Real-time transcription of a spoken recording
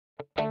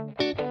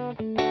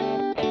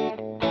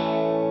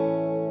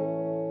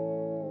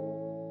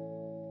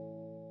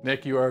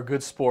Nick, you are a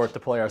good sport to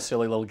play our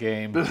silly little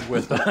game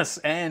with us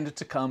and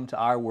to come to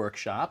our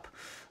workshop,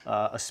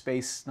 a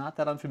space not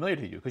that unfamiliar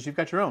to you because you've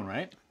got your own,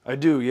 right? I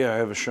do, yeah. I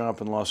have a shop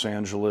in Los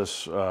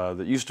Angeles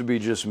that used to be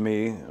just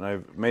me, and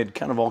I've made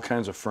kind of all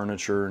kinds of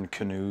furniture and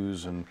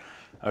canoes, and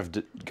I've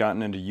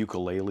gotten into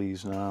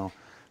ukuleles now.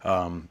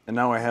 And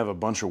now I have a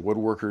bunch of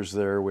woodworkers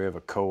there. We have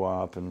a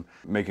co-op and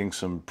making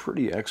some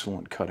pretty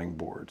excellent cutting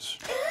boards.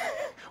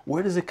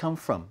 Where does it come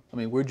from? I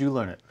mean, where'd you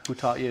learn it? Who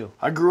taught you?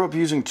 I grew up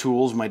using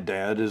tools. My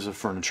dad is a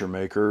furniture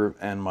maker,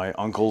 and my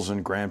uncles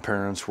and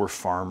grandparents were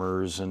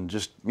farmers, and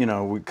just, you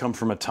know, we come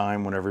from a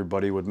time when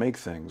everybody would make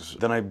things.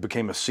 Then I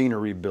became a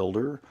scenery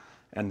builder,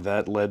 and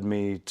that led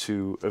me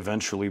to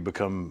eventually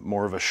become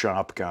more of a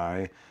shop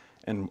guy.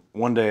 And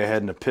one day I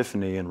had an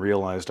epiphany and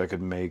realized I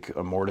could make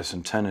a mortise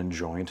and tenon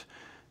joint,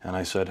 and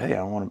I said, hey,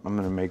 I'm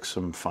going to make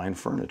some fine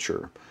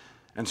furniture.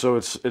 And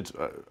so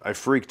I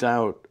freaked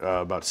out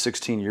about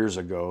 16 years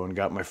ago and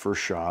got my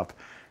first shop,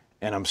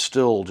 and I'm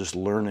still just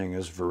learning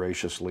as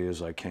voraciously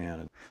as I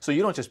can. So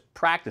you don't just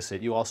practice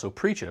it, you also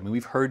preach it. I mean,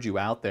 we've heard you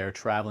out there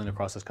traveling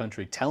across this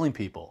country telling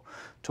people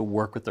to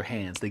work with their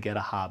hands, to get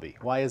a hobby.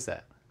 Why is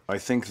that? I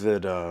think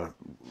that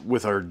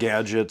with our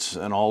gadgets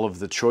and all of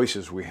the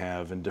choices we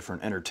have in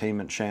different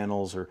entertainment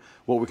channels or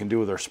what we can do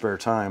with our spare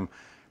time,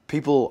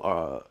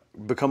 people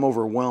become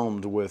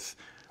overwhelmed with,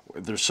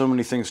 there's so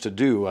many things to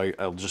do.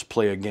 I'll just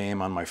play a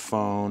game on my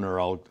phone, or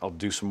I'll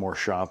do some more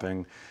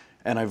shopping.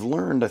 And I've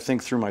learned, I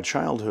think, through my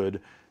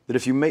childhood, that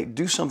if you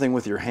do something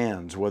with your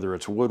hands, whether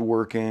it's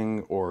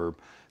woodworking or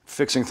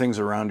fixing things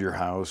around your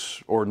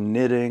house or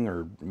knitting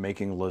or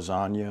making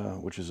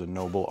lasagna, which is a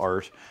noble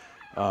art,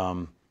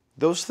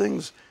 those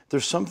things,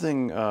 there's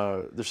something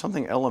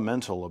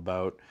elemental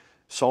about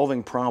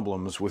solving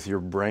problems with your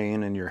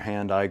brain and your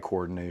hand-eye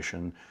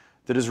coordination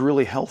that is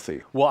really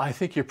healthy. Well, I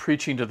think you're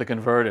preaching to the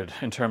converted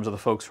in terms of the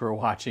folks who are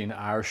watching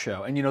our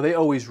show. And you know, they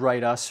always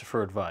write us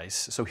for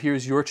advice. So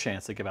here's your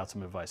chance to give out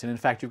some advice. And in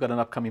fact, you've got an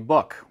upcoming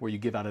book where you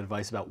give out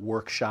advice about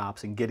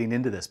workshops and getting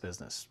into this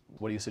business.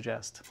 What do you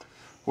suggest?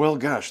 Well,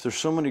 gosh, there's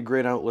so many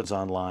great outlets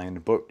online,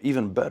 but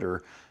even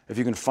better, if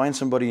you can find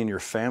somebody in your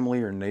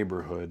family or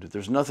neighborhood,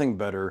 there's nothing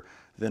better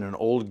than an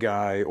old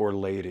guy or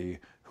lady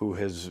who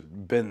has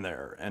been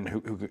there and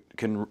who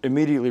can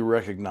immediately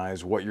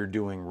recognize what you're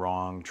doing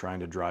wrong trying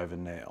to drive a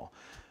nail.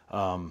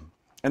 And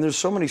there's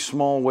so many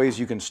small ways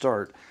you can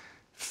start.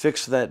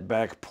 Fix that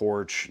back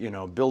porch, you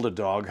know, build a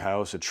dog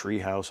house, a tree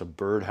house, a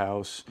bird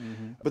house.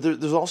 Mm-hmm. But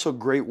there's also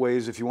great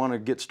ways if you want to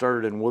get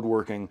started in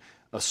woodworking.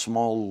 A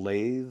small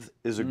lathe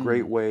is a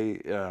great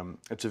way.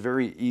 It's a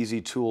very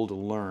easy tool to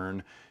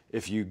learn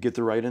if you get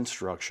the right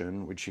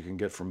instruction, which you can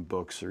get from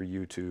books or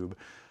YouTube.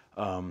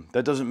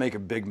 That doesn't make a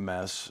big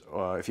mess.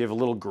 If you have a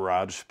little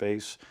garage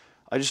space,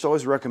 I just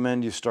always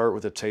recommend you start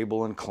with a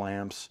table and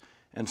clamps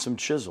and some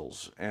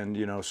chisels, and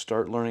you know,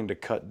 start learning to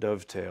cut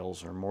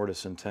dovetails or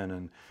mortise and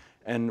tenon.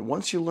 And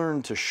once you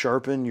learn to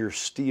sharpen your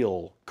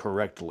steel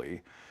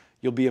correctly,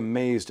 you'll be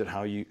amazed at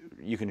how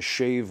you can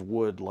shave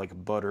wood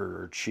like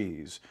butter or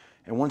cheese.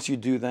 And once you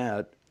do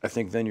that, I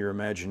think then your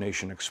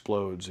imagination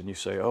explodes and you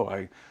say,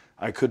 oh,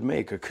 I could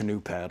make a canoe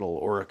paddle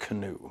or a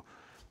canoe.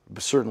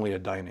 But certainly a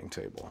dining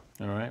table.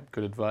 All right,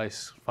 good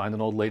advice. Find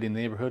an old lady in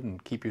the neighborhood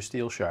and keep your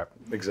steel sharp.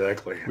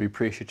 Exactly. We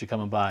appreciate you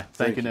coming by.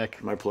 Thank you,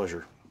 Nick. My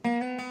pleasure.